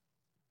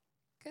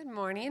Good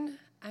morning.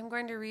 I'm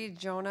going to read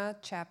Jonah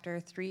chapter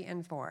 3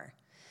 and 4.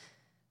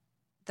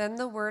 Then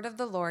the word of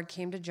the Lord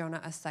came to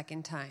Jonah a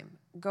second time.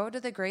 Go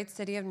to the great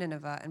city of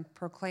Nineveh and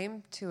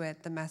proclaim to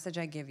it the message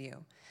I give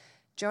you.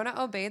 Jonah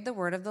obeyed the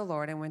word of the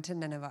Lord and went to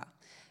Nineveh.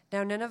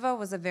 Now Nineveh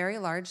was a very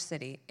large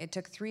city. It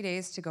took 3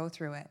 days to go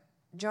through it.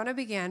 Jonah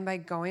began by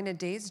going a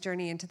day's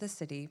journey into the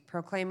city,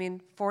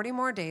 proclaiming, 40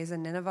 more days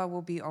and Nineveh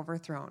will be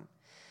overthrown.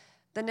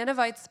 The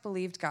Ninevites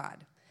believed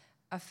God.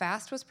 A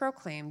fast was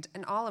proclaimed,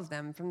 and all of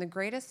them, from the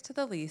greatest to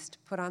the least,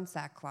 put on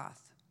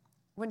sackcloth.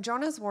 When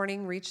Jonah's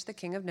warning reached the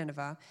king of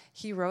Nineveh,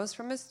 he rose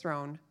from his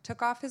throne,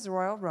 took off his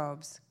royal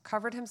robes,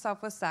 covered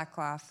himself with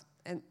sackcloth,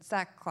 and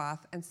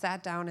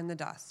sat down in the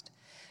dust.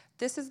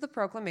 This is the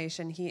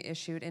proclamation he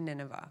issued in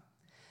Nineveh.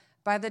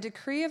 By the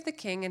decree of the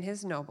king and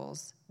his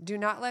nobles, do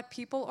not let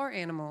people or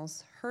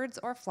animals, herds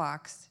or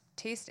flocks,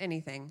 taste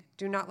anything.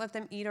 Do not let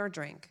them eat or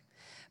drink.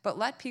 But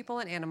let people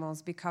and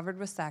animals be covered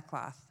with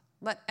sackcloth.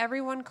 Let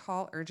everyone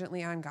call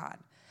urgently on God.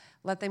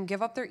 Let them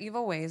give up their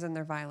evil ways and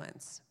their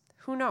violence.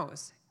 Who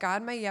knows?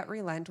 God may yet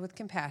relent with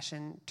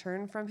compassion,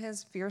 turn from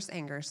his fierce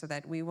anger so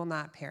that we will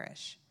not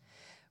perish.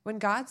 When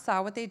God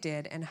saw what they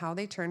did and how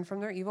they turned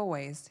from their evil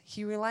ways,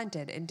 he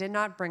relented and did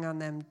not bring on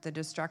them the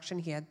destruction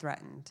he had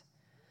threatened.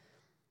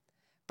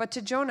 But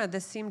to Jonah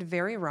this seemed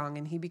very wrong,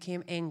 and he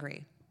became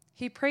angry.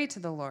 He prayed to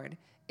the Lord,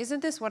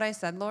 "Isn't this what I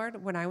said,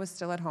 Lord, when I was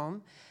still at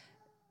home?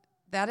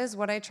 That is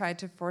what I tried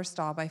to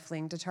forestall by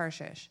fleeing to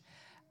Tarshish.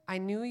 I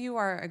knew you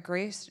are a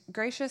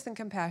gracious and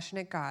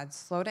compassionate God,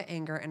 slow to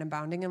anger and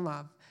abounding in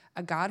love,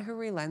 a God who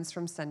relents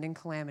from sending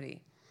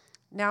calamity.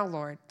 Now,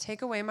 Lord,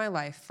 take away my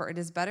life, for it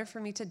is better for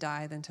me to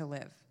die than to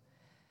live."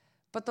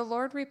 But the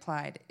Lord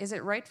replied, "Is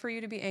it right for you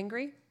to be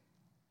angry?"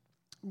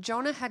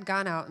 Jonah had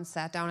gone out and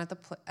sat down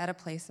at a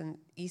place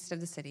east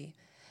of the city.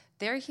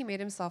 There he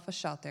made himself a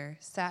shelter,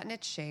 sat in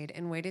its shade,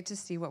 and waited to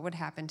see what would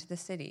happen to the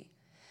city.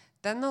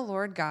 Then the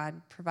Lord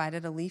God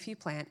provided a leafy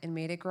plant and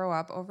made it grow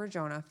up over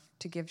Jonah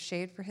to give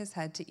shade for his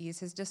head to ease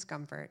his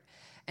discomfort,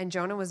 and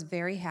Jonah was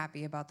very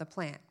happy about the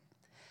plant.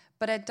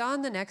 But at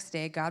dawn the next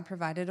day, God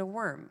provided a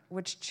worm,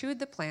 which chewed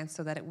the plant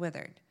so that it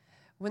withered.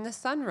 When the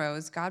sun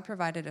rose, God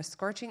provided a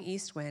scorching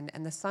east wind,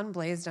 and the sun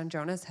blazed on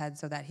Jonah's head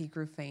so that he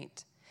grew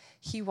faint.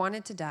 He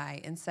wanted to die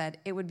and said,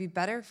 "It would be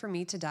better for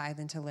me to die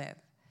than to live."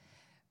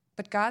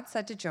 But God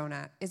said to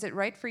Jonah, "Is it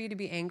right for you to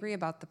be angry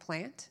about the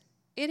plant?"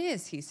 "It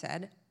is," he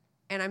said,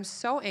 "and I'm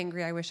so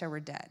angry I wish I were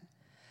dead."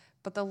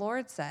 But the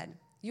Lord said,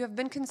 "You have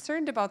been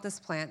concerned about this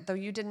plant, though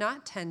you did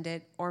not tend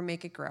it or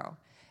make it grow.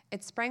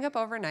 It sprang up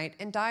overnight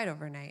and died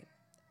overnight.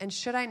 And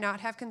should I not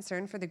have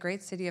concern for the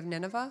great city of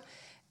Nineveh,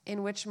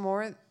 in which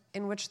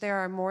there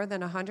are more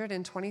than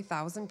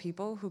 120,000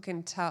 people who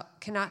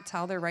cannot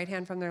tell their right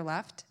hand from their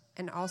left,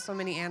 and also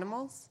many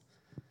animals?"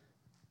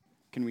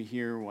 Can we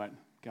hear what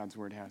God's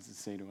word has to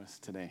say to us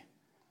today?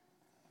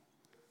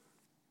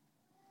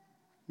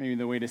 Maybe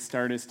the way to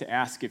start is to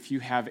ask if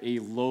you have a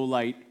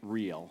low-light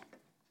reel.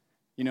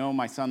 You know,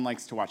 my son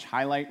likes to watch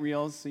highlight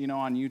reels,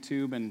 on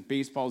YouTube, and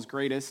baseball's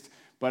greatest,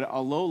 but a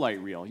low-light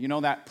reel. You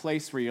know, that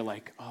place where you're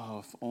like, "Oh,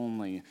 if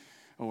only,"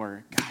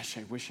 or, "Gosh,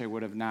 I wish I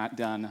would have not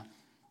done."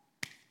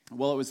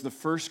 Well, it was the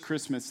first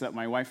Christmas that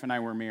my wife and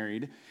I were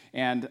married,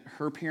 and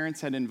her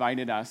parents had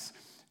invited us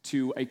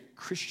to a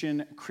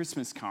Christian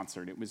Christmas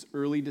concert. It was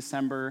early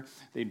December.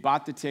 They'd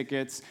bought the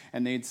tickets,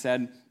 and they'd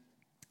said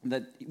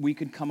that we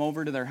could come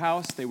over to their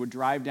house. They would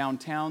drive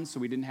downtown, so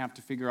we didn't have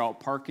to figure out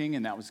parking,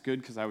 and that was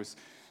good because I was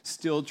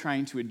still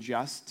trying to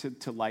adjust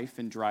to life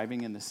and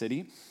driving in the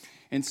city.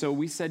 And so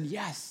we said,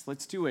 yes,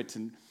 let's do it.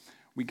 And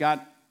we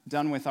got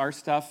done with our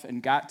stuff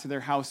and got to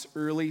their house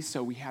early,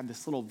 so we had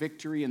this little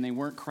victory, and they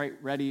weren't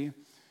quite ready,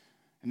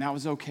 and that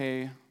was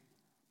okay.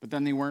 But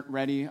then they weren't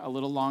ready a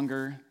little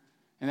longer,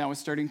 and that was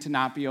starting to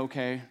not be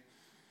okay.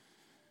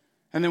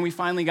 And then we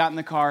finally got in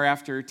the car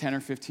after 10 or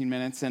 15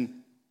 minutes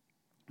and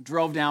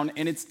drove down,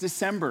 and it's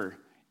December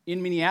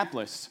in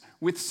Minneapolis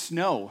with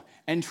snow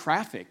and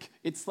traffic.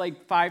 It's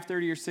like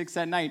 5:30 or 6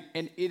 at night,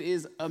 and it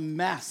is a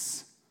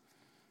mess.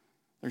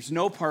 There's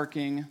no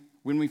parking.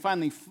 When we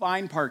finally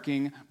find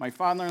parking, my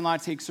father-in-law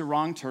takes a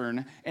wrong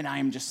turn, and I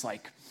am just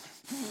like,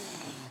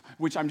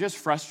 which I'm just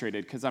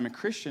frustrated because I'm a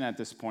Christian at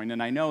this point,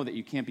 and I know that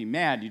you can't be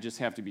mad, you just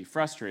have to be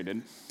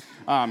frustrated.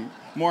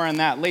 More on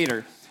that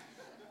later.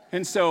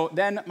 And so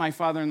then my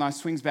father-in-law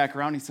swings back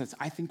around. He says,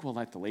 "I think we'll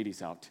let the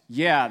ladies out."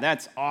 "Yeah,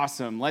 that's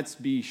awesome. Let's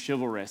be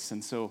chivalrous."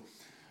 And so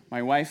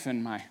my wife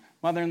and my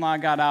mother-in-law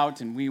got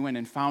out, and we went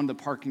and found the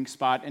parking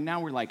spot, and now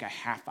we're like a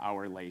half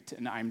hour late.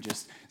 And I'm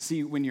just,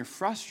 see, when you're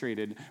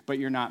frustrated but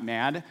you're not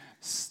mad,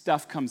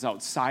 stuff comes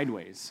out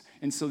sideways.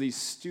 And so these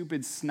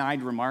stupid,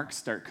 snide remarks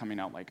start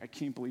coming out like, "I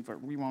can't believe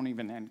it. We won't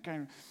even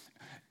end."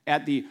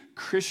 At the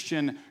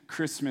Christian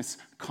Christmas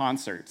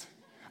concert,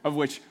 of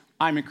which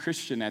I'm a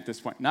Christian at this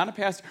point. Not a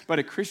pastor, but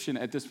a Christian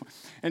at this point.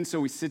 And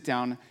so we sit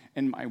down,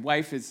 and my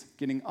wife is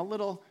getting a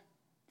little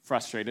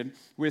frustrated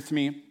with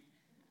me.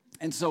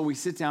 And so we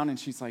sit down, and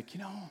she's like,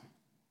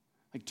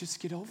 just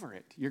get over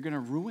it. You're going to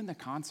ruin the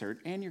concert,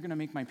 and you're going to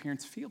make my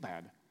parents feel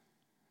bad.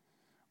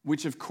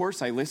 Which, of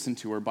course, I listened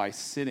to her by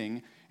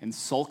sitting and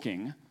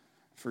sulking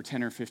for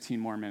 10 or 15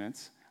 more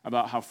minutes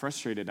about how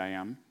frustrated I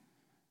am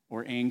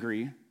or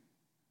angry.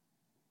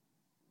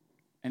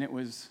 And it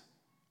was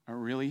a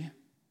really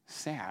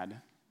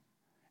sad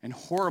and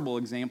horrible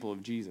example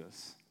of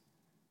Jesus.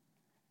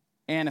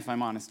 And if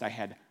I'm honest, I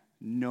had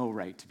no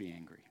right to be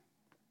angry.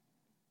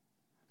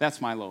 That's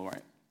my low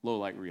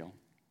light reel.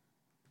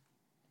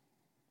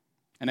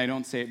 And I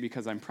don't say it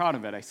because I'm proud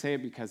of it. I say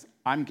it because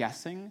I'm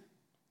guessing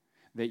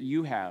that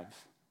you have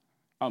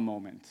a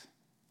moment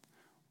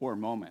or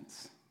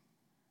moments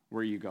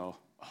where you go,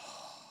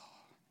 oh,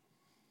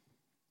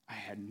 I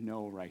had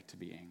no right to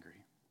be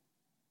angry.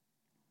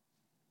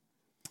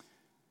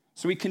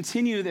 So we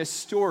continue this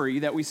story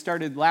that we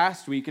started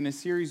last week in a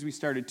series we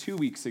started 2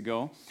 weeks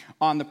ago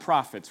on the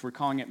prophets. We're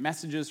calling it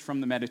Messages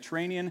from the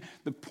Mediterranean.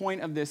 The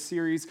point of this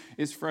series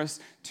is for us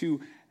to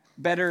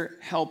better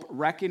help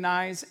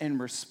recognize and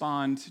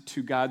respond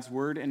to God's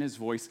word and his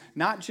voice,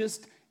 not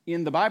just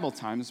in the Bible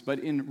times, but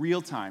in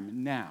real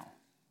time now.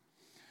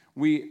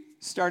 We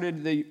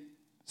started the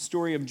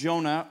story of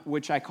Jonah,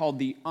 which I called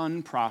the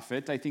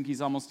unprophet. I think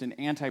he's almost an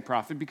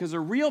anti-prophet, because a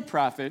real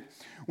prophet,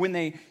 when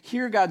they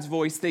hear God's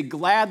voice, they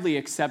gladly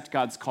accept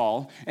God's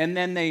call, and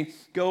then they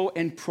go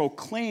and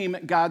proclaim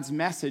God's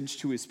message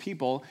to his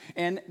people,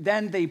 and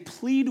then they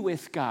plead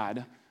with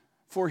God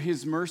for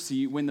his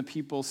mercy when the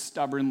people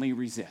stubbornly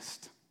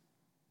resist.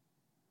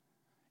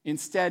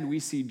 Instead, we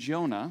see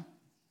Jonah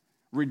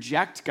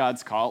reject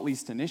God's call, at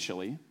least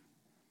initially,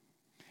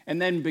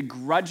 and then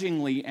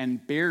begrudgingly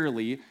and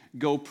barely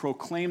go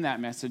proclaim that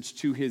message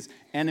to his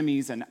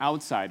enemies and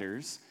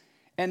outsiders.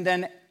 And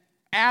then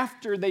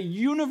after they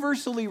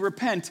universally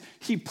repent,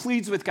 he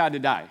pleads with God to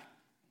die.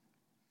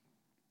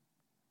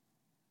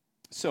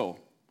 So,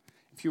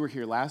 if you were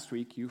here last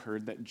week, you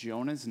heard that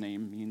Jonah's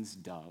name means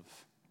dove.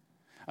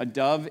 A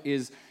dove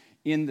is,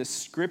 in the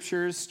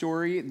scriptures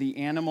story, the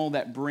animal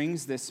that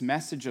brings this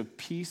message of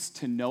peace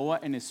to Noah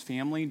and his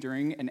family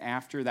during and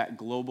after that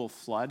global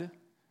flood.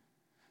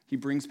 He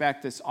brings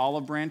back this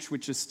olive branch,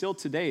 which is still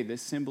today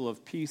this symbol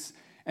of peace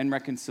and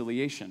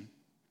reconciliation.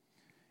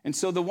 And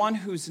so the one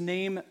whose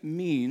name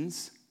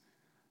means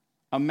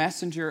a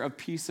messenger of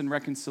peace and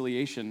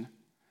reconciliation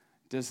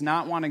does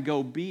not want to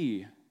go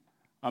be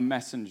a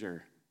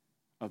messenger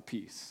of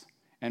peace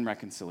and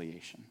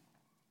reconciliation.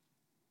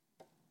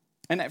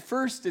 And at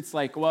first it's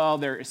like, well,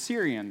 they're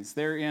Assyrians.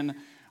 They're in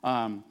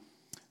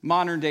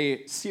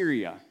modern-day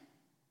Syria.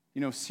 You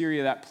know,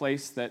 Syria, that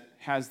place that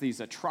has these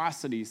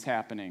atrocities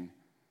happening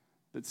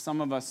that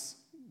some of us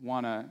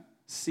want to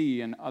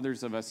see and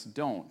others of us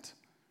don't.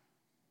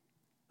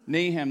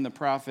 Nahum, the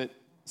prophet,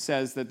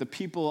 says that the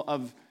people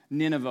of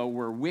Nineveh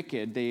were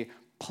wicked. They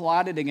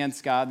plotted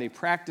against God. They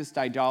practiced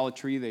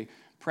idolatry. They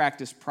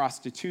practiced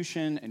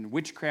prostitution and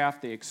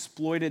witchcraft. They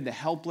exploited the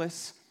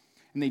helpless,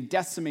 and they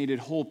decimated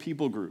whole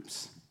people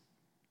groups.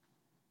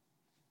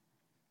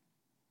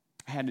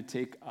 I had to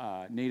take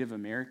a Native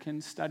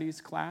American studies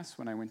class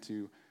when I went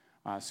to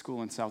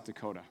school in South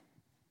Dakota.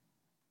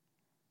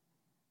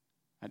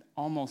 It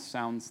almost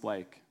sounds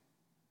like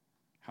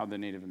how the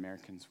Native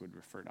Americans would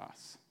refer to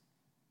us.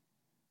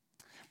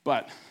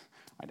 But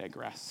I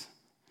digress.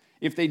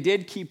 If they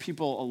did keep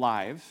people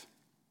alive,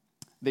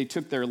 they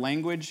took their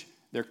language,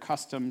 their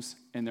customs,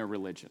 and their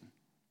religion.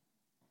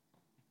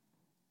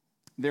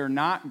 They're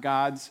not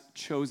God's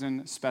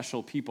chosen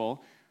special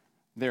people.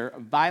 They're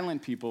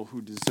violent people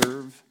who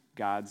deserve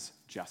God's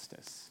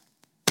justice.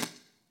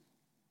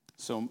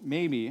 So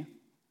maybe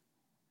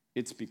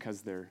it's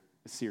because they're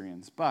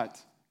Assyrians,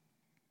 but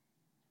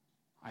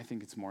I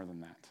think it's more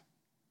than that.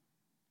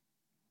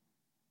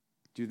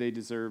 Do they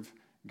deserve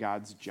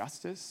God's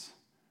justice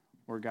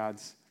or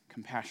God's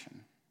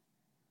compassion?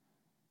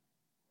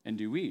 And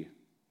do we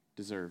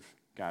deserve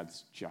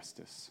God's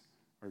justice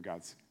or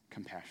God's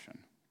compassion?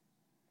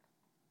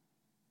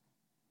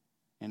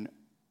 And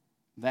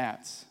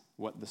that's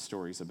what the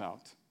story's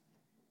about.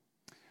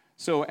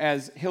 So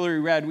as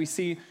Hillary read, we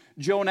see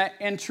Jonah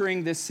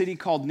entering this city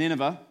called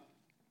Nineveh.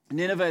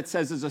 Nineveh, it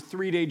says, is a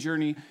 3-day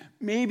journey,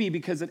 maybe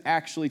because it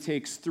actually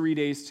takes 3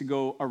 days to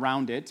go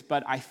around it,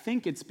 but I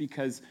think it's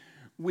because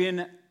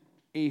when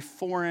a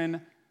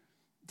foreign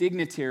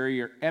dignitary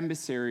or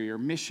emissary or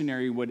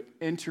missionary would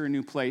enter a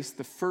new place,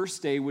 the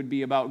first day would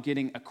be about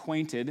getting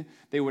acquainted.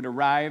 They would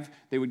arrive,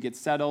 they would get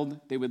settled,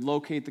 they would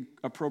locate the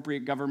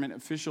appropriate government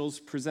officials,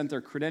 present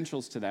their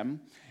credentials to them,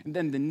 and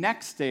then the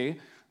next day,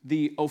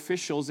 the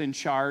officials in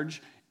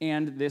charge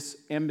and this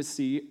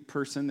embassy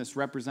person, this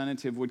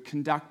representative, would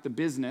conduct the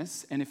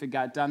business, and if it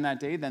got done that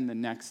day, then the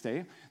next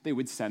day, they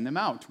would send them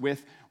out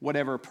with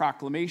whatever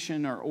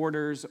proclamation or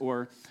orders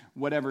or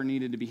whatever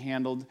needed to be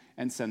handled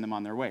and send them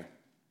on their way.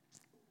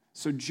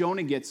 So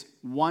Jonah gets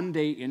 1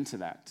 day into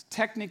that,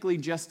 technically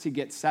just to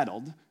get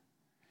settled,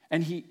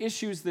 and he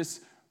issues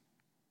this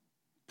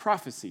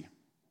prophecy.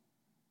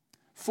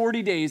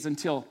 40 days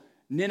until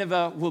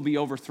Nineveh will be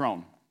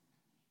overthrown.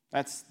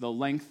 That's the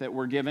length that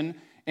we're given.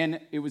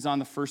 And it was on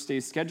the first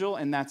day's schedule,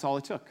 and that's all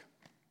it took.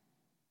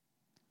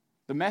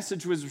 The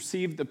message was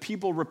received, the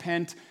people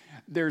repent,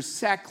 there's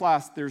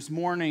sackcloth, there's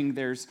mourning,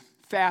 there's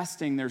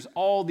fasting. There's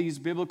all these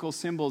biblical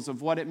symbols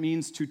of what it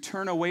means to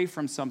turn away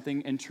from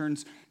something and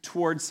turns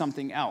towards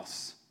something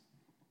else.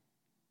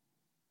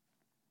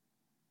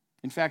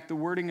 In fact, the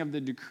wording of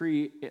the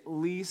decree at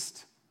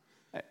least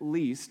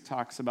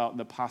talks about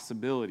the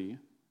possibility,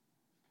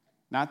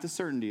 not the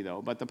certainty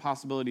though, but the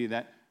possibility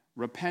that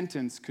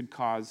repentance could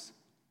cause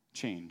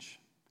change,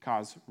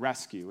 cause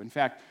rescue. In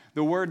fact,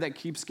 the word that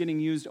keeps getting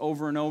used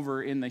over and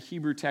over in the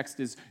Hebrew text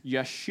is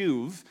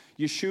yeshuv.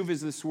 Yeshuv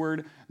is this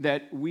word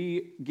that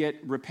we get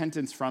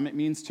repentance from. It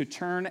means to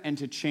turn and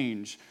to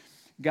change.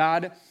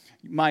 God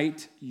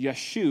might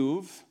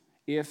yeshuv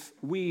if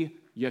we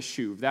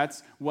yeshuv.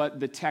 That's what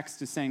the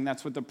text is saying.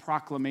 That's what the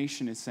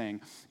proclamation is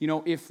saying. You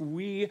know, if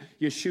we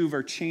yeshuv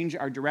or change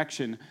our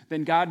direction,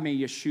 then God may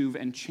yeshuv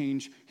and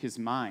change his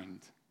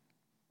mind.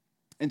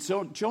 And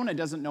so Jonah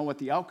doesn't know what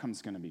the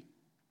outcome's going to be.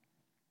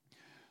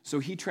 So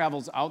he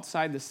travels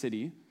outside the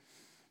city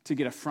to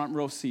get a front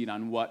row seat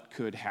on what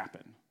could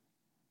happen.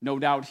 No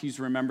doubt he's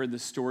remembered the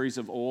stories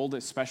of old,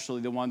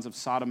 especially the ones of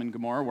Sodom and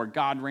Gomorrah, where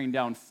God rained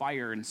down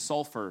fire and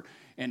sulfur.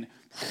 And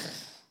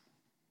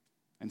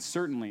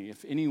certainly,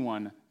 if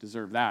anyone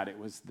deserved that, it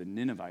was the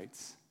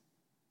Ninevites.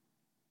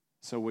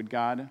 So would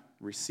God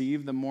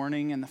receive the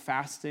mourning and the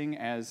fasting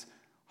as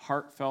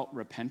heartfelt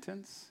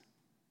repentance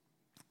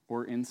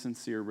or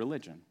insincere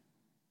religion?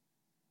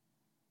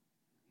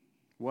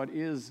 What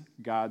is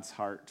God's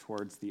heart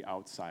towards the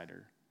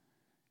outsider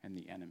and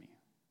the enemy?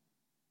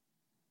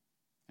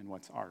 And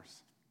what's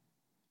ours?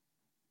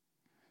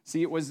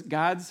 See, it was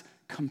God's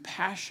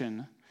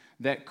compassion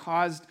that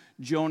caused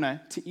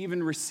Jonah to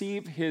even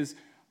receive his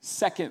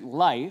second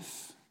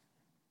life,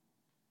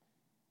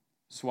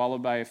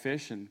 swallowed by a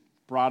fish and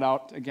brought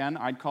out again.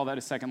 I'd call that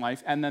a second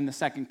life. And then the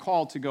second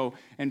call to go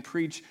and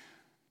preach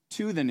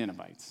to the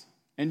Ninevites.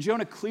 And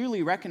Jonah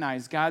clearly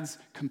recognized God's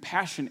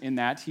compassion in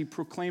that. He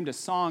proclaimed a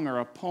song or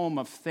a poem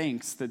of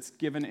thanks that's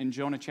given in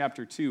Jonah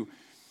chapter 2.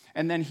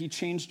 And then he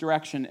changed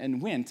direction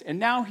and went. And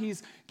now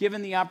he's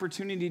given the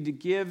opportunity to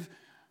give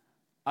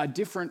a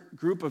different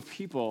group of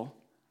people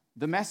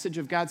the message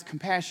of God's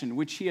compassion,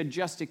 which he had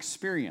just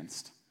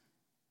experienced.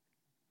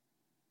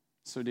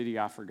 So did he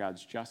offer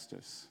God's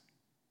justice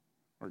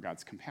or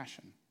God's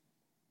compassion?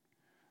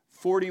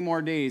 40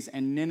 more days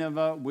and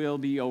Nineveh will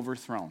be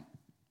overthrown.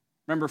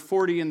 Remember,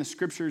 40 in the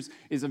scriptures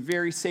is a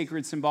very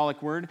sacred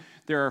symbolic word.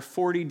 There are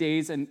 40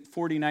 days and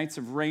 40 nights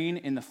of rain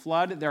in the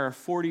flood. There are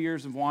 40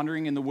 years of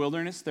wandering in the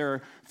wilderness. There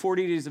are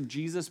 40 days of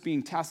Jesus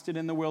being tested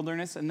in the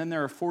wilderness. And then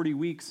there are 40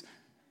 weeks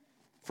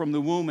from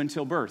the womb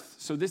until birth.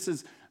 So this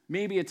is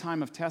maybe a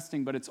time of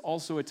testing, but it's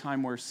also a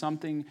time where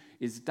something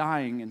is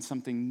dying and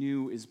something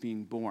new is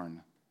being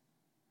born.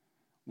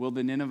 Will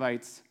the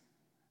Ninevites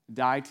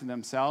die to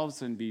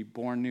themselves and be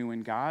born new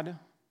in God?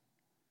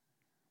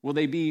 Will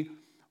they be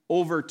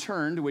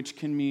overturned, which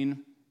can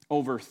mean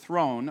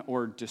overthrown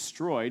or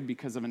destroyed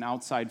because of an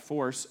outside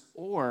force?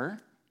 Or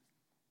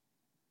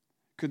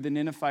could the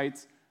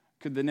Ninevites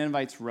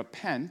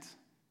repent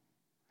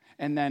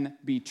and then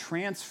be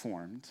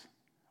transformed,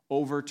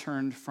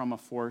 overturned from a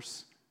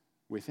force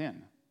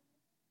within,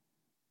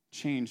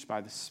 changed by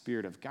the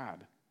Spirit of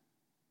God?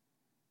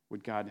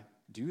 Would God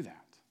do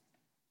that?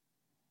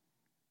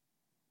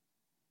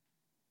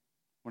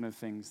 One of the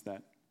things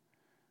that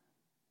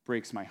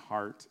breaks my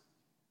heart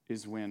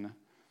is when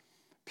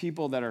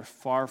people that are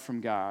far from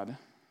God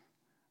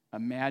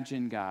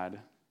imagine God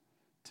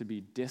to be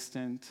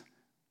distant,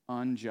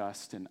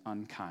 unjust, and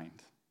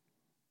unkind.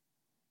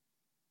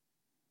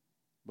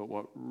 But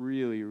what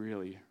really,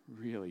 really,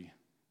 really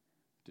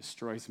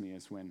destroys me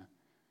is when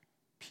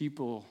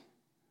people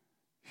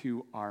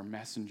who are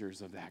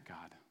messengers of that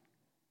God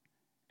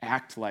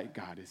act like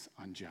God is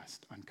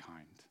unjust,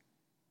 unkind,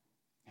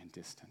 and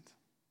distant.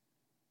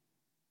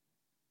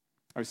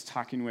 I was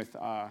talking with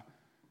a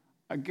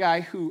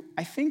guy who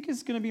I think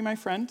is going to be my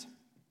friend.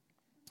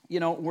 You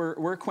know,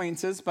 we're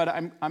acquaintances, but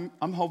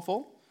I'm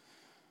hopeful.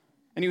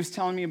 And he was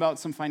telling me about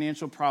some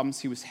financial problems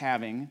he was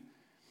having,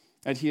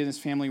 that he and his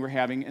family were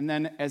having. And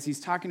then as he's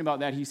talking about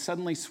that, he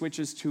suddenly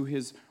switches to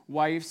his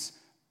wife's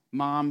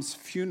mom's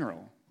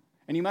funeral.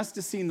 And he must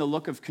have seen the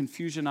look of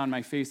confusion on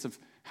my face of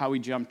how he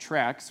jumped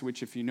tracks,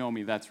 which if you know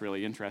me, that's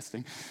really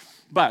interesting.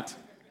 But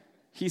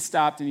he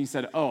stopped and he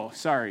said, "Oh,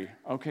 sorry.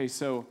 Okay,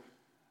 so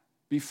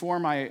before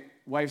my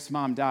wife's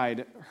mom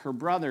died, her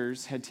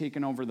brothers had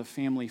taken over the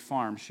family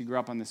farm. She grew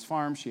up on this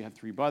farm. She had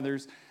 3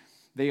 brothers.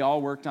 They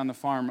all worked on the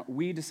farm.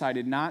 We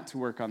decided not to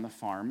work on the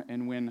farm.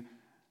 And when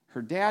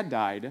her dad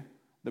died,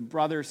 the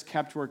brothers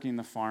kept working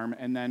the farm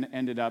and then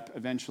ended up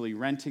eventually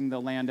renting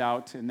the land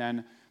out. And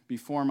then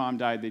before mom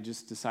died, they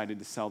just decided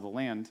to sell the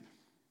land.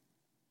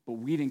 But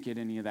we didn't get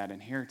any of that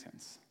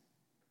inheritance.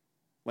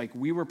 Like,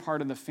 we were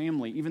part of the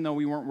family. Even though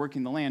we weren't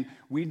working the land,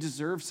 we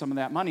deserved some of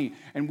that money.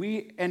 And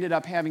we ended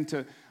up having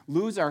to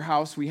lose our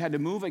house. We had to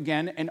move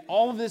again. And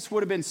all of this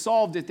would have been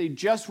solved if they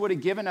just would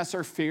have given us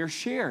our fair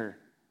share."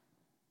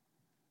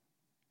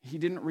 He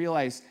didn't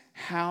realize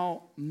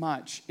how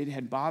much it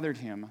had bothered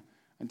him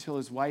until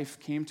his wife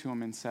came to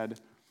him and said,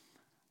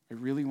 "I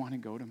really want to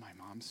go to my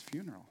mom's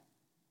funeral,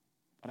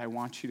 but I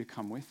want you to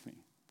come with me.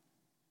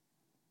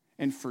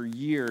 And for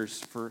years,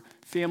 for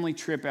family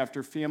trip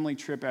after family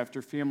trip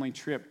after family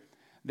trip,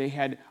 they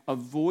had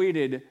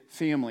avoided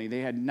family.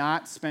 They had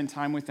not spent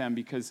time with them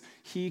because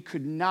he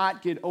could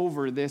not get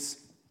over this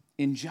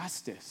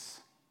injustice.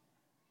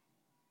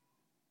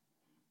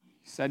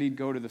 He said he'd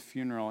go to the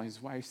funeral.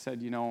 His wife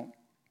said,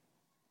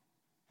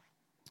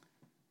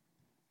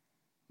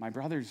 my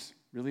brothers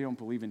really don't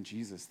believe in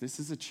Jesus. This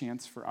is a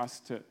chance for us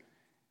to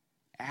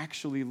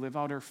actually live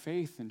out our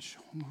faith and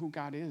show them who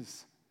God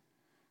is.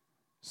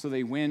 So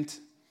they went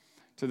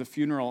to the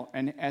funeral,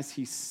 and as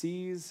he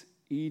sees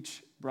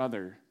each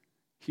brother,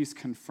 he's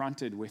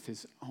confronted with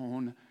his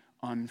own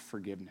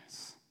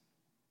unforgiveness,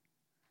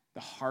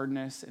 the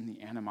hardness and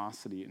the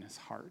animosity in his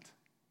heart.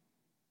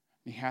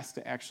 He has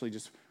to actually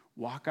just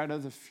walk out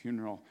of the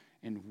funeral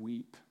and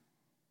weep.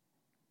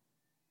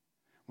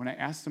 When I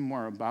asked him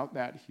more about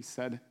that, he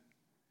said,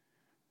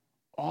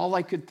 all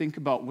I could think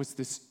about was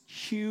this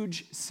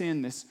huge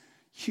sin, this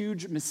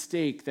huge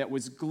mistake that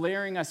was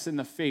glaring us in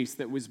the face,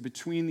 that was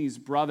between these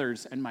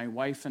brothers and my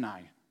wife and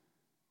I.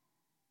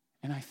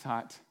 And I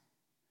thought,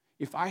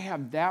 if I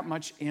have that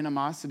much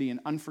animosity and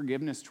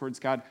unforgiveness towards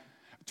God,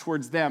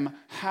 towards them,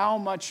 how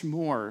much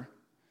more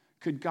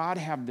could God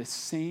have the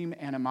same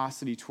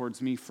animosity towards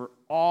me for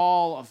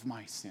all of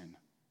my sin?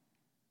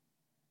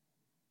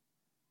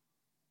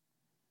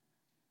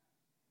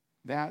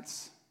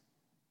 That's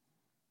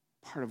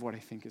part of what I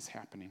think is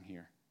happening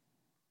here.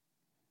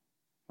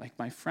 Like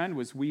my friend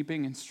was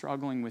weeping and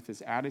struggling with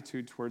his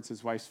attitude towards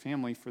his wife's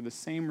family for the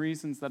same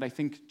reasons that I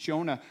think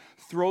Jonah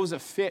throws a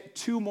fit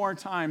 2 more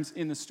times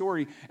in the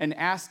story and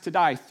asked to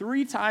die.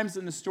 3 times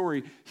in the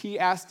story, he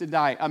asked to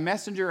die. A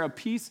messenger of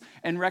peace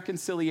and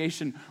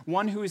reconciliation,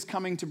 one who is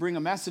coming to bring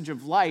a message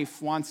of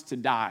life, wants to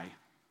die.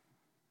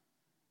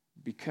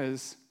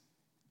 Because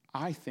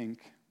I think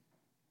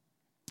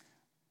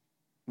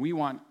we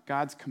want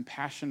God's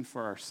compassion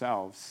for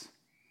ourselves,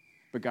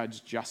 but God's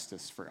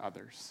justice for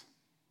others.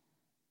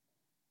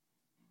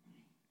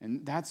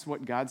 And that's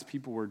what God's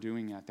people were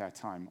doing at that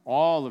time.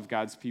 All of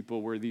God's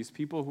people were these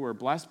people who were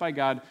blessed by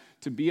God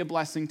to be a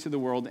blessing to the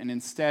world, and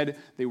instead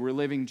they were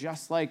living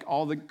just like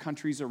all the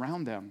countries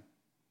around them.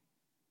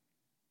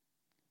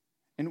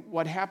 And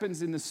what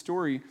happens in the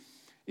story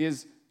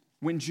is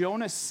when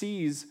Jonah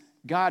sees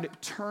God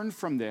turn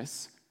from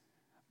this,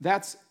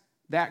 that's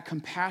that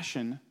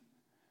compassion,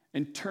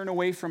 and turn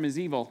away from his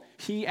evil,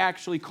 he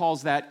actually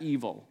calls that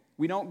evil.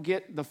 We don't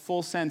get the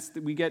full sense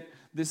that we get.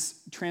 This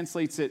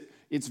translates it,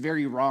 it's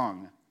very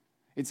wrong.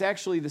 It's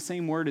actually the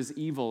same word as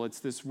evil. It's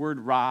this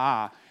word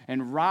ra'ah.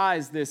 And ra'ah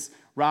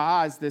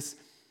is this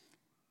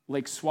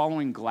like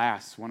swallowing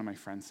glass, one of my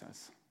friends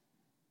says.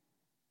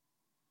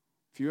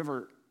 If you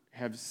ever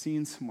have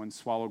seen someone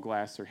swallow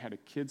glass or had a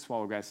kid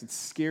swallow glass, it's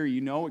scary.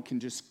 It can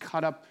just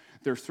cut up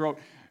their throat.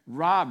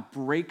 Ra'ah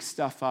breaks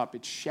stuff up.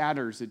 It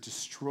shatters. It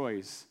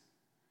destroys.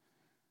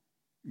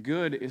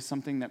 Good is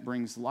something that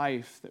brings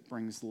life, that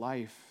brings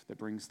life, that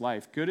brings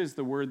life. Good is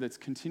the word that's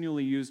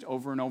continually used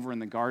over and over in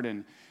the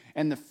garden.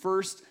 And the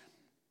first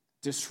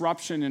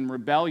disruption and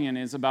rebellion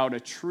is about a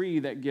tree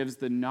that gives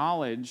the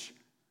knowledge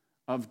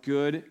of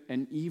good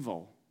and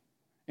evil.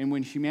 And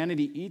when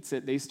humanity eats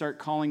it, they start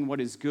calling what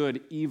is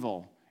good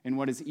evil and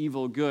what is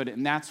evil good.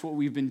 And that's what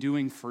we've been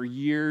doing for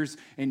years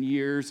and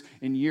years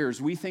and years.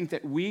 We think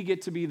that we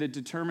get to be the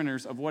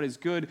determiners of what is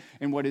good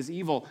and what is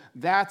evil.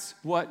 That's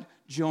what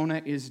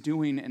Jonah is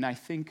doing, and I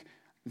think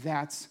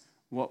that's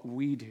what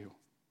we do.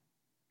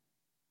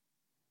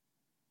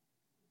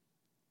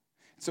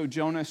 So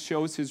Jonah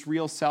shows his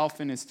real self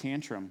in his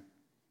tantrum,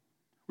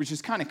 which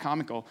is kind of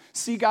comical.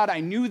 See, God, I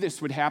knew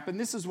this would happen.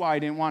 This is why I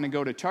didn't want to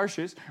go to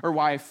Tarshish, or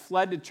why I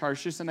fled to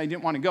Tarshish and I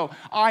didn't want to go.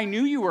 I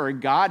knew you were a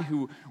God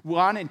who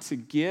wanted to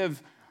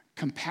give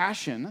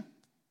compassion.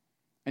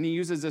 And he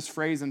uses this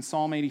phrase in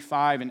Psalm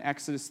 85 and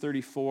Exodus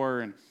 34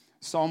 and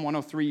Psalm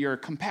 103, you're a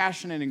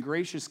compassionate and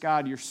gracious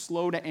God. You're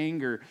slow to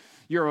anger.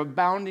 You're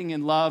abounding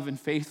in love and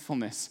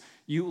faithfulness.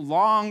 You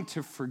long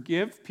to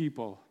forgive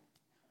people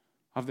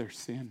of their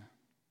sin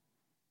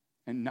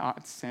and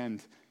not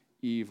send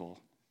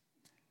evil.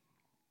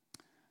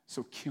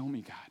 So kill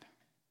me, God.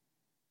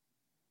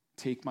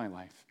 Take my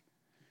life.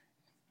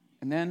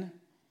 And then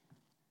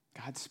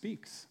God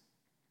speaks.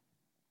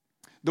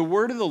 The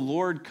word of the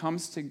Lord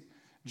comes to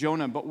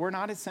Jonah, but we're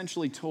not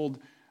essentially told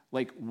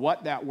like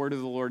what that word of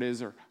the Lord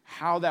is or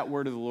how that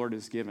word of the Lord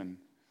is given.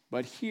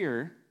 But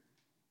here,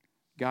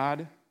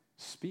 God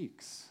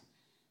speaks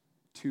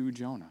to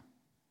Jonah.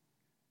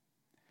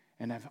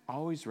 And I've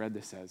always read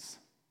this as,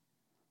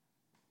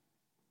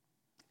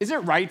 is it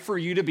right for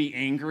you to be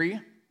angry?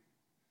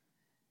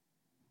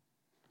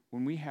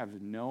 When we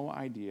have no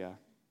idea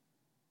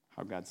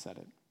how God said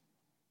it.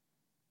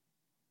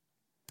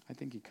 I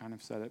think he kind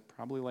of said it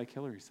probably like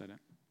Hillary said it.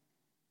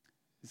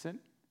 Is it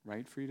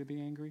right for you to be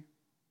angry?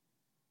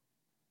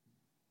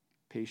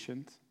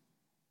 Patient,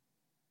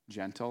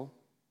 gentle,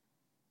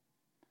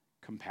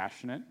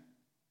 compassionate.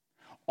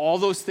 All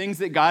those things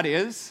that God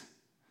is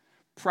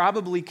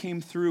probably came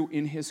through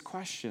in his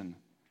question.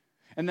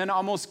 And then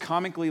almost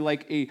comically,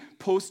 like a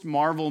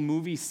post-Marvel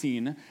movie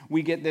scene,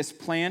 we get this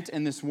plant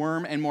and this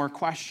worm and more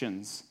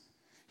questions.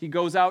 He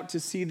goes out to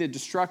see the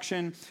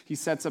destruction. He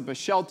sets up a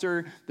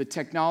shelter. The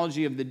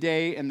technology of the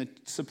day and the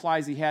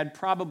supplies he had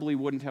probably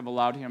wouldn't have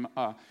allowed him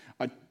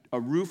a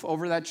roof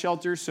over that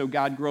shelter. So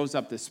God grows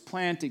up this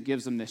plant. It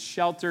gives him this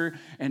shelter.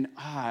 And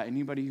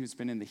anybody who's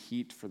been in the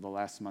heat for the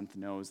last month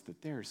knows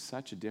that there is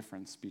such a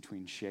difference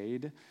between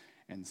shade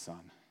and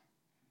sun.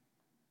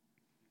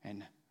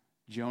 And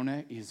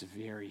Jonah is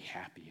very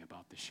happy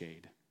about the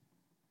shade.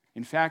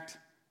 In fact,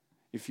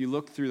 if you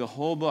look through the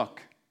whole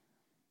book,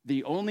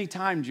 the only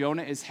time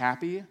Jonah is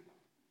happy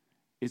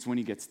is when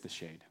he gets the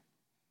shade.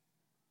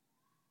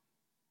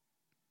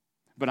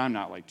 But I'm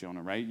not like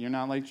Jonah, right? You're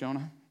not like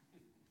Jonah?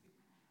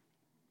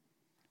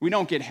 We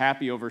don't get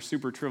happy over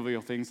super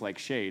trivial things like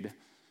shade.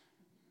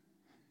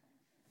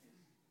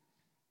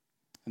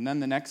 And then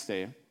the next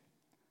day,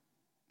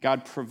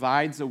 God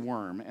provides a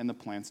worm and the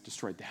plant's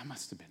destroyed. That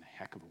must have been a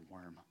heck of a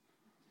worm.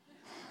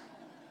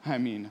 I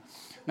mean,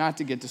 not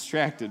to get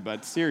distracted,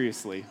 but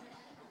seriously.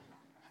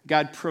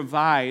 God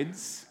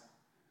provides,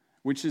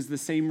 which is the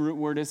same root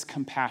word as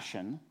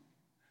compassion.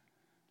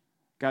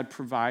 God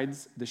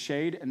provides the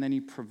shade, and then he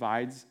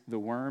provides the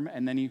worm,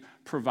 and then he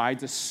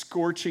provides a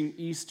scorching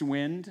east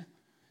wind,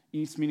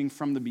 east meaning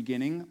from the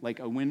beginning, like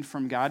a wind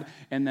from God,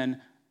 and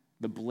then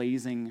the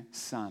blazing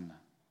sun.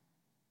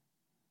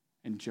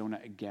 And Jonah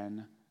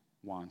again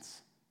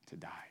wants to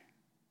die.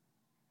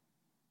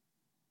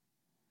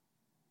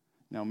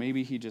 Now,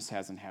 maybe he just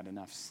hasn't had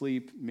enough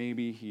sleep.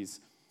 Maybe he's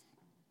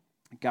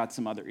got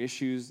some other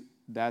issues.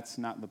 That's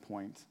not the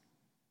point.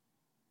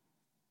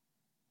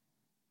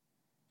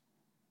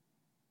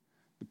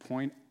 The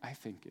point, I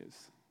think, is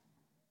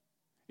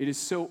it is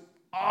so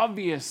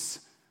obvious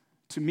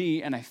to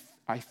me, and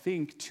I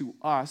think to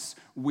us,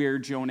 where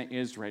Jonah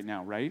is right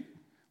now, right?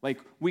 Like,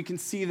 we can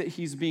see that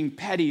he's being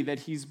petty, that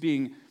he's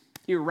being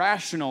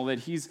irrational, that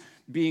he's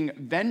being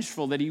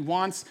vengeful, that he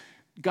wants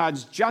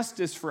God's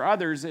justice for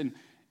others, and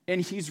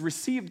he's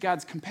received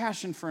God's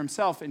compassion for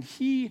himself, and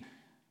he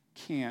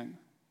can't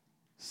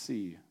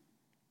see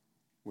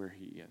where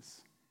he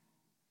is.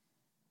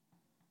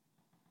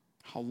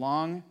 How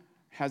long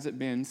has it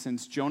been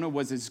since Jonah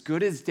was as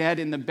good as dead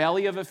in the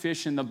belly of a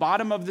fish in the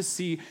bottom of the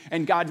sea,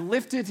 and God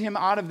lifted him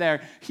out of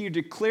there? He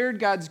declared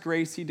God's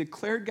grace. He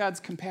declared God's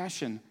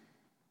compassion.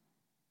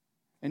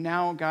 And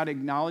now God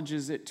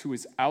acknowledges it to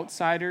his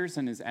outsiders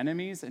and his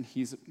enemies, and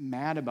he's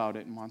mad about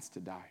it and wants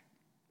to die.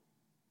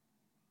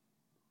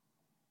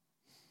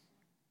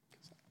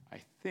 I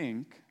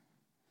think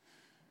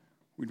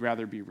we'd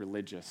rather be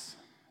religious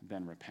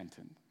than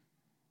repentant.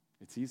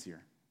 It's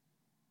easier.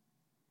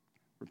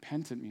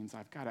 Repentant means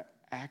I've got to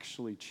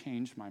actually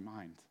change my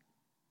mind.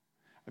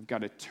 I've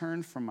got to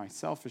turn from my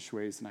selfish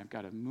ways, and I've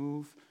got to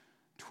move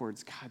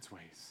towards God's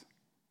ways.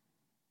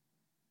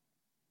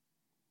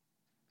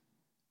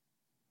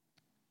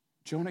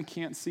 Jonah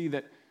can't see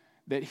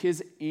that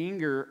his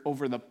anger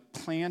over the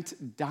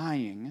plant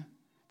dying,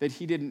 that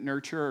he didn't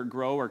nurture or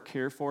grow or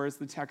care for, as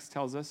the text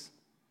tells us,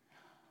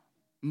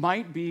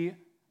 might be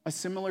a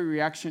similar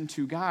reaction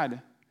to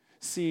God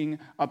seeing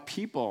a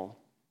people,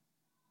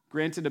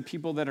 granted a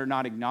people that are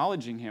not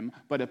acknowledging him,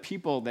 but a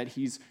people that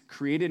he's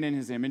created in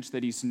his image,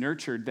 that he's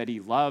nurtured, that he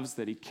loves,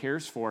 that he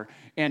cares for,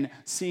 and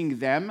seeing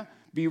them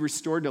be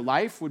restored to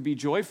life would be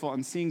joyful,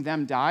 and seeing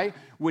them die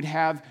would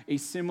have a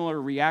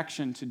similar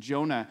reaction to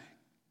Jonah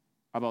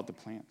about the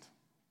plant.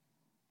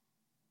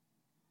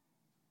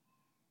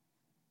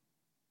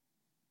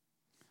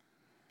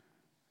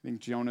 I think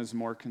Jonah's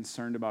more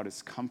concerned about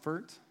his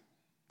comfort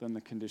than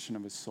the condition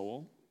of his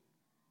soul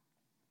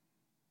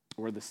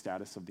or the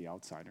status of the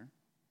outsider.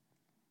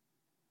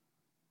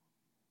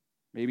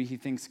 Maybe he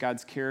thinks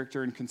God's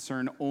character and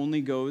concern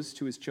only goes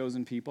to his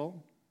chosen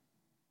people.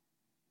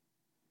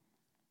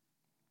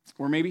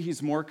 Or maybe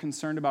he's more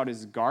concerned about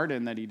his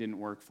garden that he didn't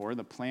work for,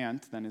 the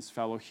plant, than his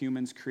fellow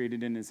humans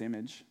created in his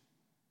image.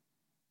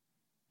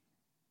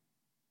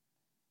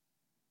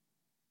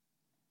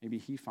 Maybe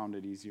he found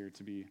it easier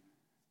to be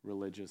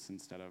religious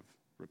instead of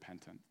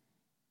repentant.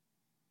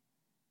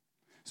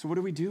 So what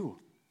do we do?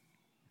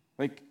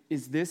 Like,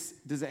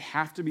 does it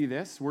have to be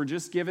this? We're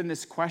just given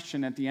this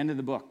question at the end of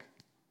the book,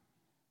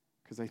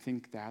 because I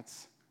think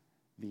that's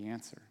the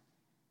answer.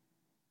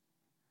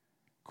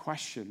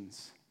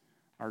 Questions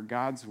are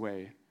God's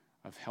way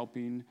of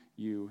helping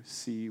you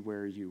see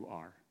where you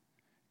are.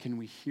 Can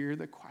we hear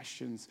the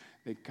questions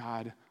that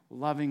God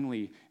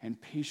lovingly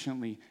and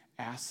patiently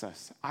asks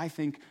us? I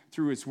think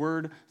through his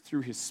word,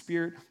 through his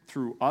spirit,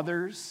 through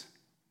others.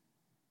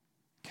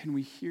 Can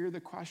we hear the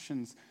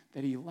questions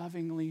that he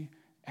lovingly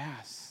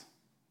asks?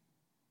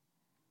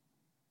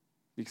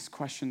 These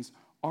questions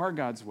are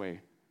God's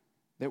way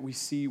that we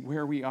see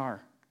where we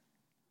are.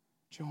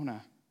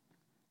 Jonah,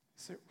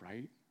 is it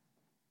right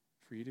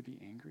for you to be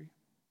angry?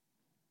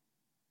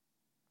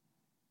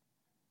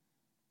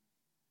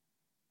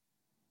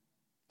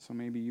 So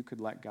maybe you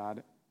could let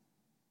God,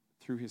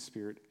 through his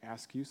Spirit,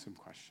 ask you some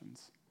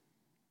questions.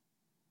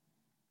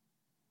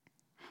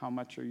 How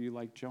much are you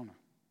like Jonah?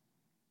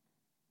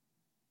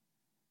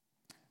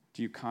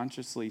 Do you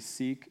consciously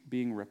seek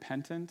being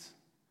repentant,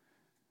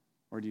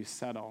 or do you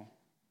settle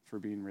for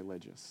being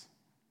religious?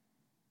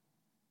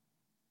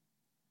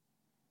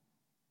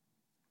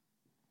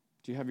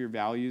 Do you have your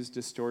values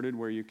distorted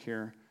where you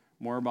care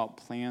more about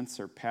plants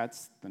or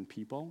pets than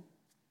people?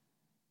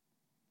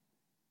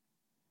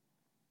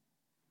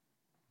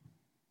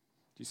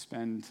 Do you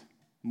spend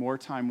more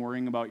time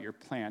worrying about your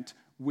plant,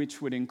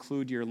 which would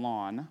include your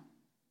lawn,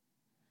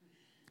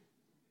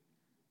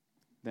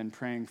 than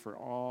praying for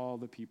all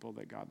the people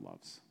that God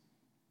loves,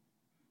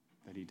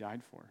 that he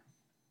died for,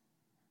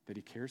 that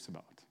he cares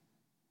about?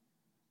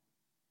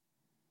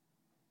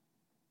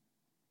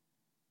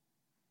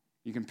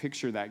 You can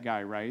picture that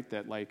guy, right?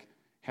 That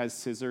has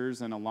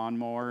scissors and a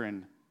lawnmower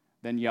and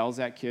then yells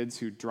at kids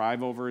who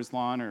drive over his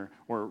lawn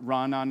or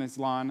run on his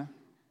lawn.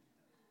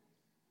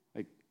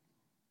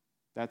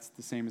 That's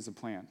the same as a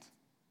plant.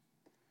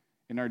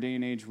 In our day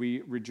and age,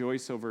 we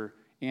rejoice over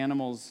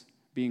animals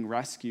being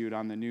rescued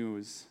on the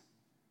news,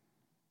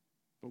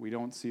 but we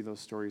don't see those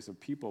stories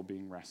of people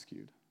being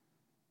rescued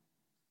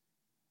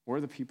or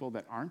the people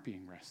that aren't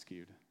being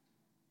rescued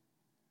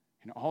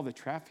and all the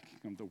trafficking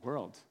of the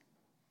world.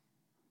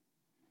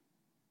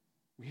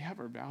 We have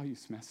our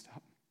values messed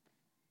up.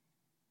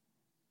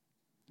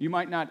 You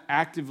might not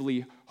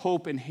actively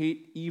hope and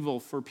hate evil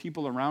for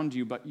people around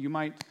you, but you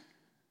might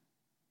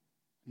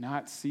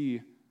not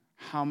see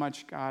how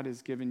much God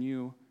has given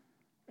you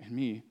and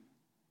me,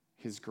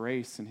 his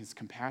grace and his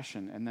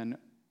compassion, and then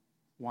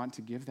want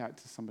to give that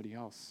to somebody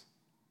else.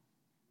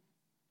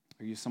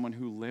 Are you someone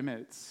who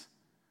limits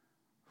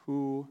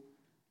who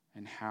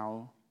and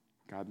how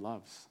God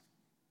loves?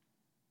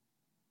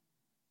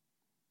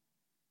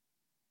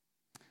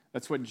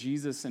 That's what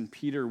Jesus and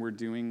Peter were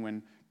doing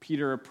when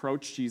Peter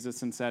approached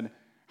Jesus and said,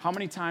 "How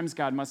many times,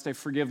 God, must I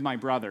forgive my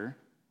brother,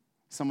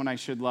 someone I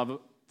should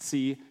love,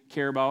 see,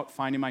 care about,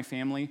 find in my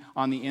family,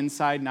 on the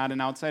inside, not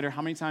an outsider?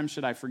 How many times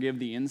should I forgive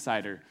the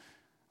insider?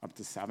 Up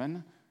to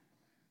 7?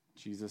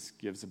 Jesus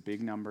gives a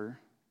big number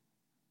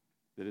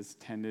that is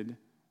tended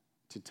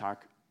to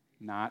talk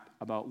not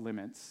about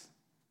limits,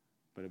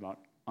 but about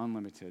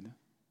unlimited.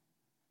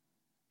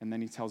 And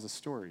then he tells a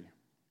story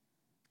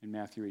in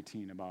Matthew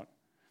 18 about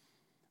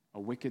a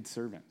wicked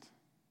servant,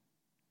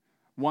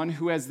 one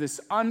who has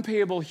this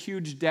unpayable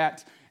huge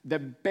debt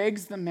that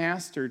begs the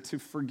master to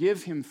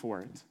forgive him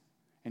for it.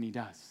 And he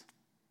does.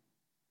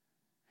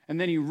 And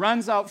then he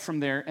runs out from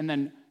there and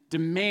then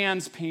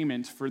demands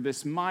payment for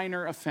this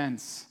minor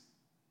offense.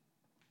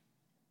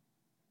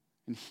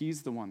 And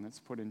he's the one that's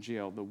put in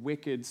jail, the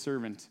wicked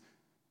servant.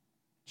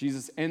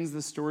 Jesus ends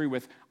the story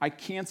with, "I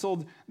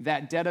canceled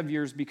that debt of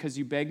yours because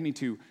you begged me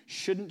to.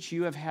 Shouldn't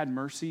you have had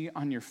mercy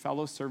on your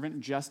fellow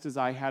servant just as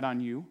I had on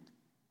you?"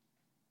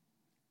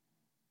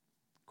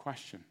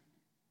 Question.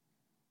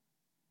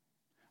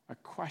 A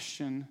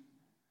question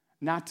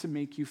not to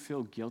make you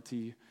feel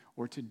guilty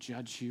or to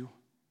judge you,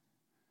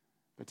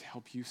 but to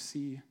help you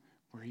see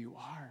where you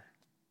are.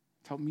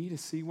 To help me to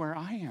see where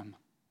I am.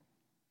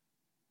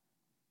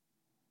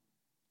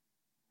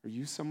 Are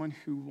you someone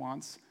who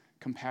wants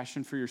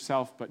compassion for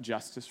yourself but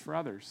justice for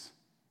others?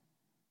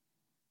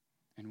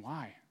 And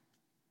why?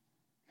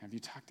 Have you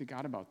talked to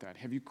God about that?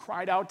 Have you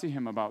cried out to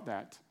him about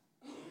that?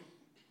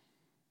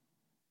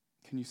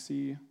 Can you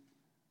see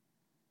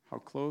how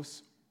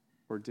close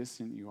or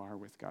distant you are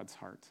with God's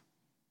heart?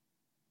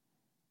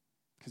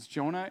 Because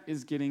Jonah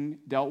is getting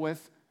dealt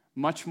with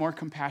much more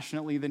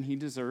compassionately than he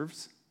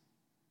deserves.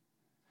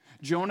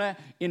 Jonah,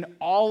 in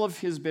all of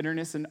his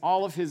bitterness and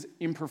all of his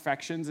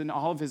imperfections and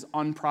all of his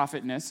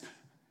unprofitness,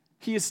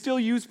 he is still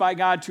used by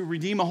God to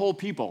redeem a whole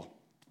people.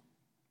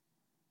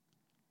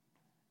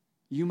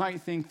 You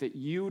might think that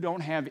you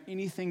don't have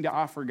anything to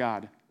offer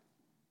God,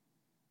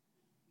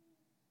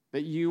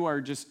 that you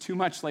are just too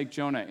much like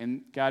Jonah,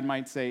 and God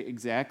might say,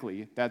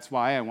 "Exactly, that's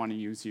why I want to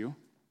use you."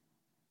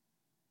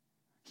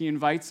 He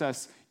invites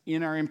us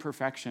in our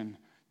imperfection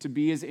to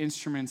be his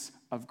instruments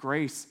of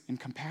grace and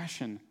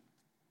compassion,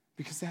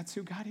 because that's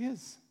who God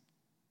is.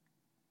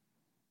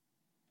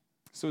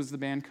 So as the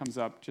band comes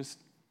up,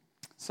 just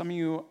some of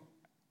you,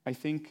 I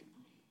think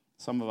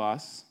some of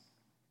us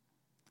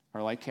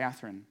are like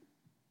Catherine.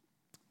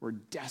 We're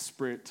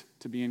desperate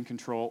to be in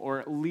control, or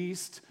at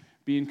least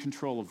be in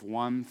control of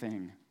one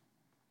thing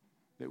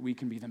that we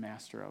can be the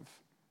master of.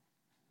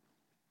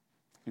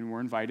 And we're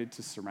invited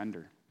to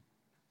surrender.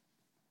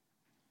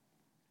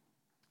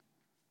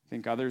 I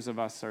think others of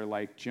us are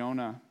like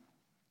Jonah.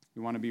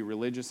 We want to be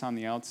religious on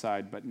the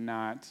outside, but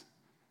not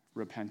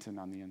repentant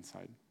on the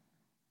inside.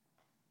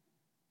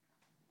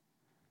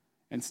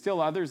 And still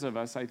others of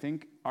us, I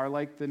think, are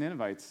like the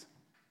Ninevites.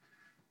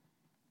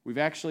 We've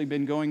actually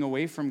been going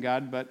away from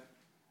God, but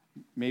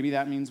maybe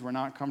that means we're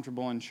not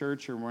comfortable in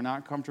church, or we're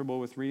not comfortable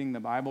with reading the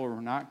Bible, or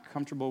we're not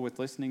comfortable with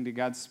listening to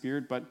God's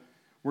Spirit, but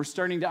we're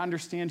starting to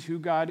understand who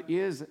God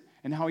is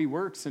and how he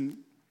works,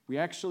 and we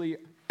actually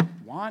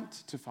want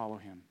to follow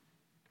him.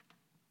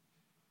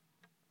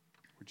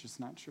 We're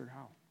just not sure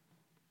how.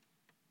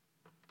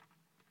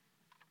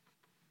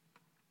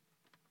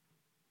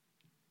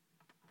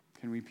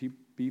 Can we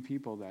be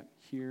people that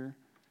hear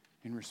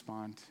and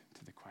respond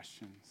to the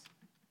questions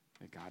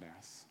that God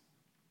asks.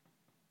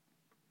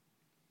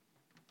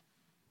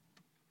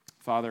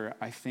 Father,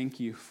 I thank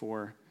you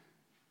for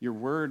your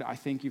word. I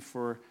thank you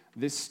for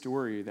this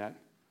story that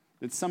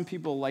some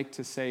people like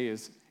to say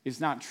is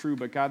not true,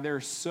 but God, there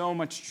is so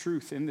much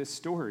truth in this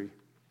story.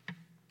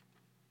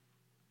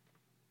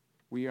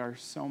 We are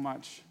so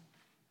much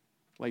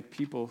like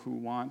people who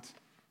want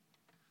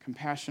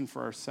compassion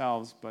for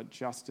ourselves, but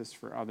justice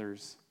for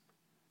others.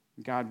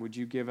 God, would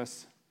you give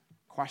us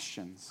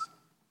questions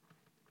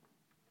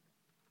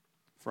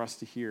for us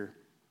to hear?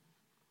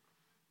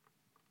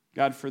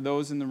 God, for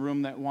those in the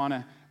room that want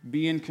to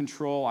be in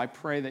control, I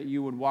pray that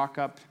you would walk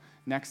up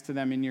next to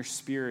them in your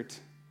spirit,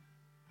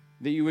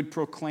 that you would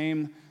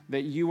proclaim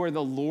that you are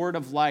the Lord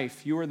of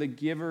life, you are the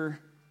giver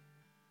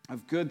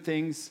of good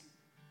things,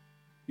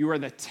 you are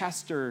the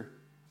tester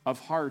of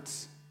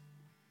hearts,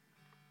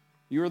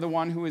 you are the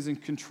one who is in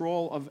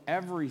control of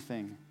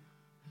everything,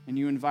 and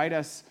you invite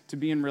us to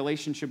be in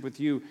relationship with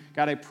you.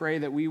 God, I pray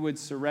that we would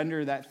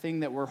surrender that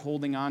thing that we're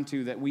holding on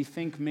to, that we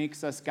think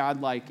makes us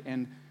godlike,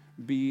 and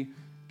be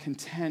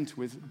content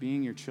with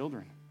being your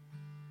children.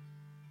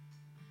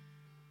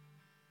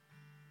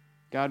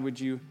 God, would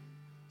you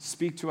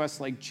speak to us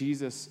like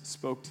Jesus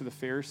spoke to the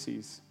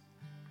Pharisees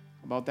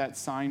about that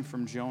sign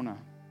from Jonah?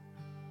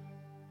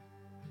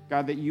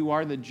 God, that you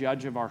are the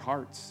judge of our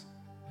hearts.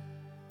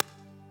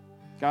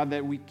 God,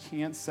 that we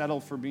can't settle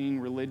for being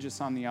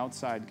religious on the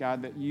outside.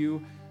 God, that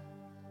you,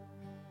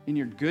 in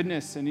your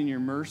goodness and in your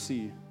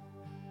mercy,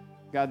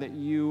 God, that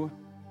you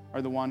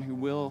are the one who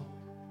will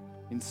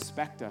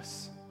inspect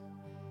us,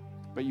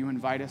 but you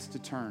invite us to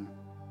turn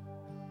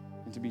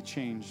and to be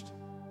changed.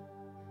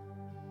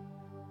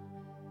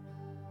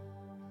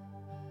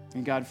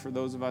 And God, for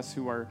those of us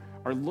who are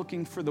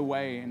looking for the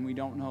way and we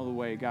don't know the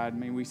way, God,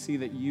 may we see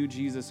that you,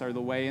 Jesus, are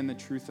the way and the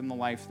truth and the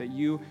life, that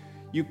you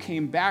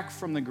came back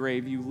from the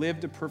grave, you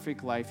lived a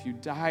perfect life, you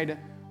died a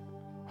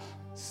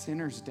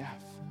sinner's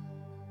death,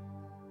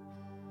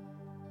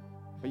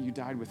 but you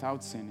died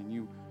without sin and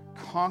you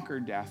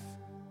conquered death.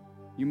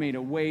 You made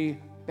a way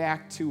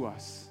back to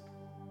us,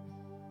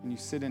 and you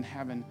sit in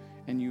heaven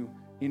and you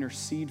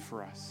intercede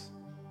for us.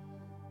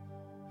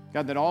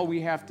 God, that all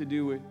we have to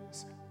do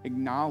is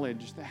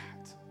acknowledge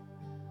that,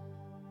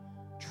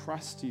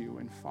 trust you,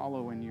 and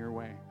follow in your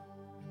way.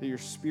 That your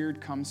Spirit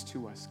comes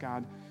to us.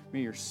 God,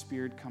 may your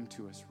Spirit come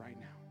to us right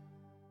now.